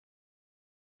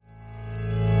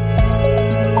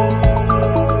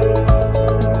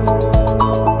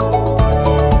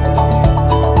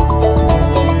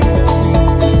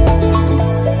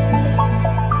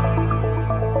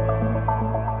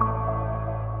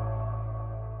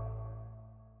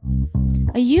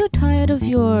Are you tired of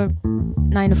your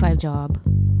 9 to 5 job?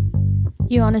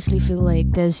 You honestly feel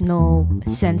like there's no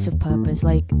sense of purpose,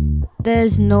 like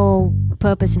there's no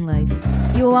purpose in life.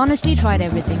 You honestly tried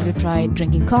everything. You tried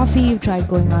drinking coffee, you tried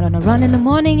going out on a run in the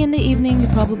morning, in the evening, you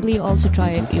probably also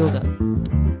tried yoga.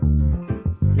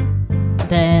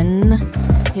 Then,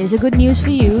 here's a good news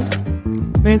for you.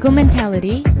 Miracle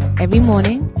Mentality, every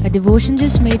morning, a devotion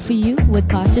just made for you with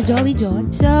Pastor Jolly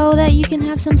George, so that you can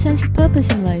have some sense of purpose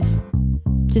in life,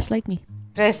 just like me.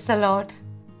 Praise the Lord.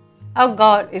 Our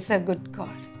God is a good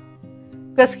God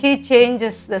because He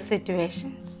changes the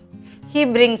situations. He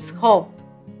brings hope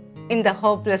in the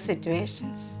hopeless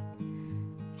situations.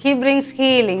 He brings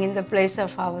healing in the place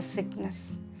of our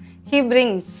sickness. He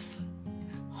brings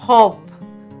hope,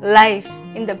 life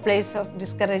in the place of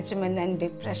discouragement and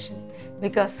depression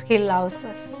because He loves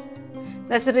us.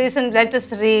 That's the reason let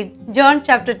us read John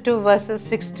chapter 2 verses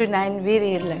 6 to 9. We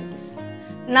read like this.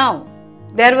 Now,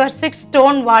 there were 6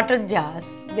 stone water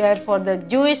jars there for the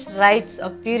Jewish rites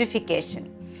of purification,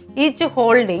 each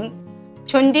holding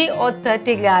 20 or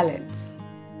 30 gallons.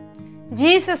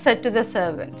 Jesus said to the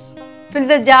servants, "Fill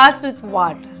the jars with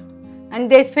water." And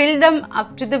they filled them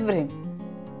up to the brim.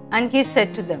 And He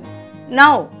said to them,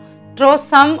 "Now draw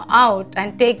some out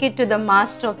and take it to the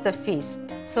master of the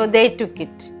feast." So they took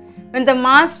it. When the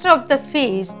master of the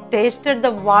feast tasted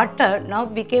the water, now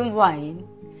became wine,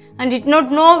 and did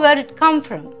not know where it come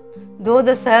from, though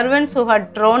the servants who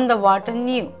had drawn the water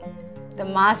knew. The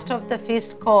master of the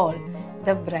feast called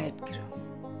the bridegroom.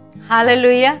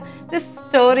 Hallelujah! This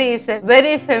story is a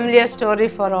very familiar story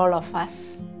for all of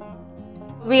us.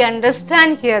 We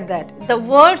understand here that the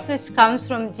words which comes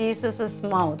from Jesus'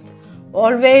 mouth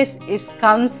always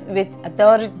comes with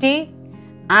authority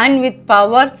and with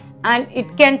power, and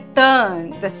it can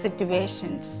turn the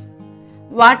situations.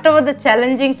 Whatever the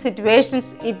challenging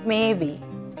situations it may be,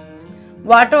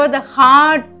 whatever the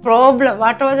hard problem,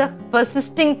 whatever the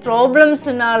persisting problems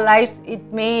in our lives it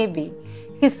may be,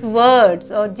 His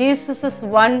words or Jesus'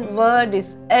 one word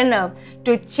is enough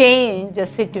to change the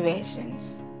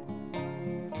situations,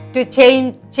 to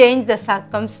change the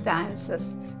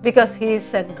circumstances, because He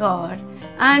is a God.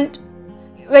 And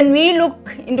when we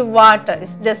look into water,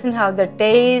 it doesn't have the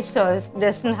taste, or it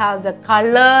doesn't have the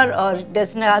color, or it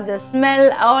doesn't have the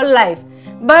smell or life.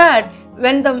 But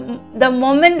when the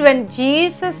moment when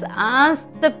Jesus asked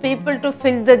the people to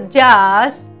fill the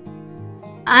jars,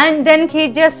 and then He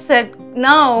just said,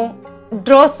 "Now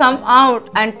draw some out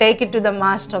and take it to the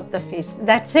master of the feast."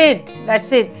 That's it.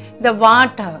 That's it. The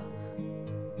water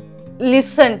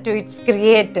listened to its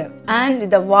creator,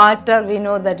 and the water we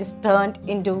know that is turned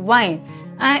into wine.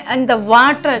 And the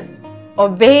water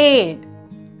obeyed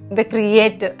the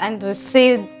Creator and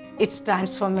received its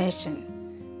transformation.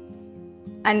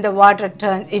 And the water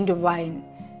turned into wine.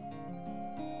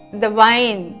 The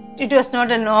wine, it was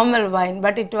not a normal wine,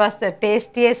 but it was the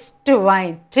tastiest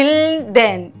wine till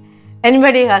then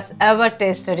anybody has ever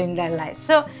tasted in their life.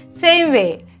 So, same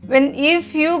way,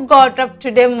 if you got up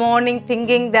today morning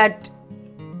thinking that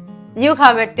you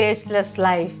have a tasteless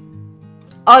life,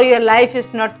 or your life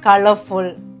is not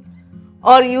colorful,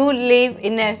 or you live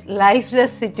in a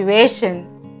lifeless situation,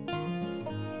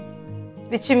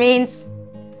 which means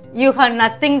you have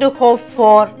nothing to hope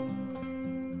for,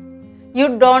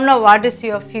 you don't know what is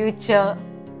your future,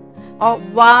 or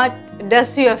what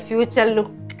does your future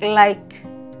look like,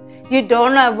 you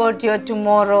don't know about your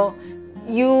tomorrow,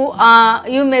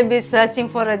 you may be searching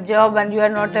for a job and you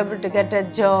are not able to get a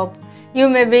job. You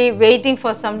may be waiting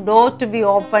for some door to be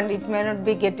opened, it may not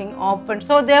be getting opened.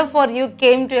 So therefore you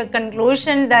came to a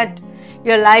conclusion that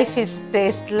your life is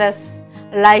tasteless,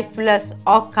 lifeless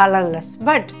or colorless.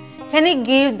 But can you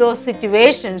give those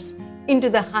situations into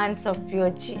the hands of pure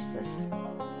Jesus?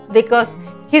 Because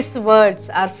His words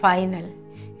are final.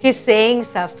 His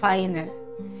sayings are final.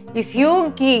 If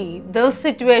you give those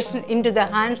situations into the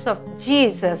hands of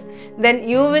Jesus, then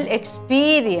you will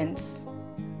experience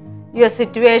your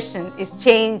situation is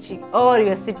changing, or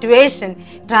your situation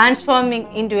transforming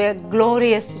into a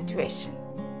glorious situation.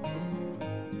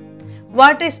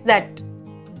 What is that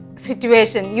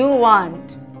situation you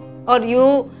want, or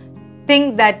you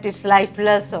think that is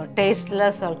lifeless or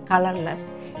tasteless or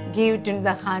colorless? Give it in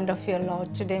the hand of your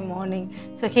Lord today morning,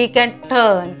 so He can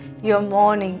turn your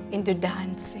morning into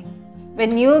dancing.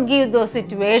 When you give those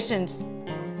situations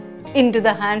into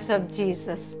the hands of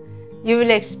Jesus, you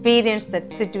will experience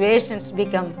that situations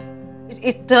become,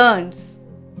 it turns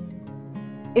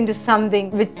into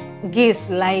something which gives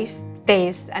life,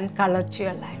 taste and color to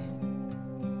your life.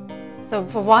 So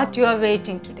for what you are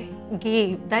waiting today,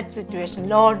 give that situation.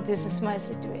 Lord, this is my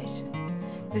situation.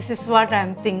 This is what I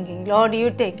am thinking. Lord, you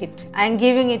take it. I am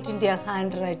giving it into your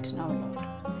hand right now, Lord.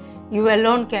 You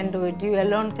alone can do it. You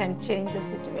alone can change the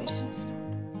situations,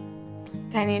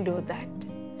 Lord. Can you do that?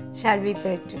 Shall we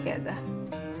pray together?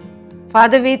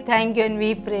 Father, we thank you and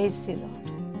we praise you, Lord.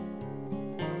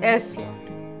 Yes, Lord.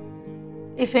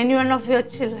 If any one of your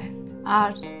children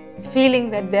are feeling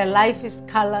that their life is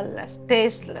colorless,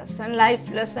 tasteless and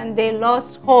lifeless and they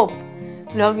lost hope,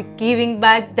 Lord, we're giving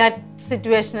back that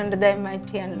situation under thy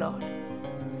mighty hand, Lord.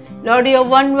 Lord, your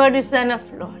one word is enough,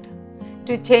 Lord,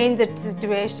 to change the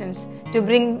situations, to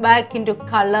bring back into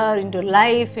color, into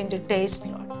life, into taste,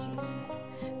 Lord Jesus.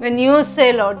 When you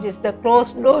say, Lord Jesus, the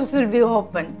closed doors will be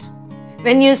opened.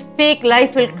 When you speak,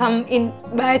 life will come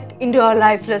back into our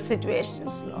lifeless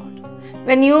situations, Lord.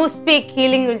 When you speak,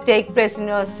 healing will take place in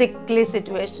our sickly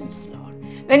situations,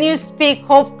 Lord. When you speak,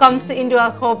 hope comes into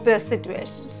our hopeless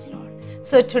situations, Lord.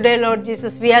 So today, Lord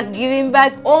Jesus, we are giving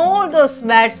back all those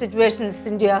bad situations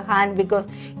into your hand because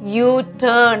you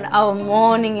turn our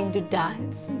mourning into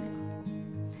dancing.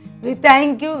 We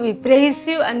thank you, we praise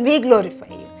you, and we glorify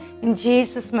you. In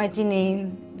Jesus' mighty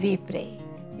name, we pray.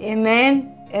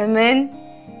 Amen.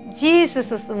 Amen.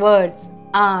 Jesus' words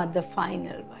are the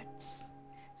final words.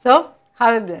 So,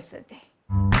 have a blessed day.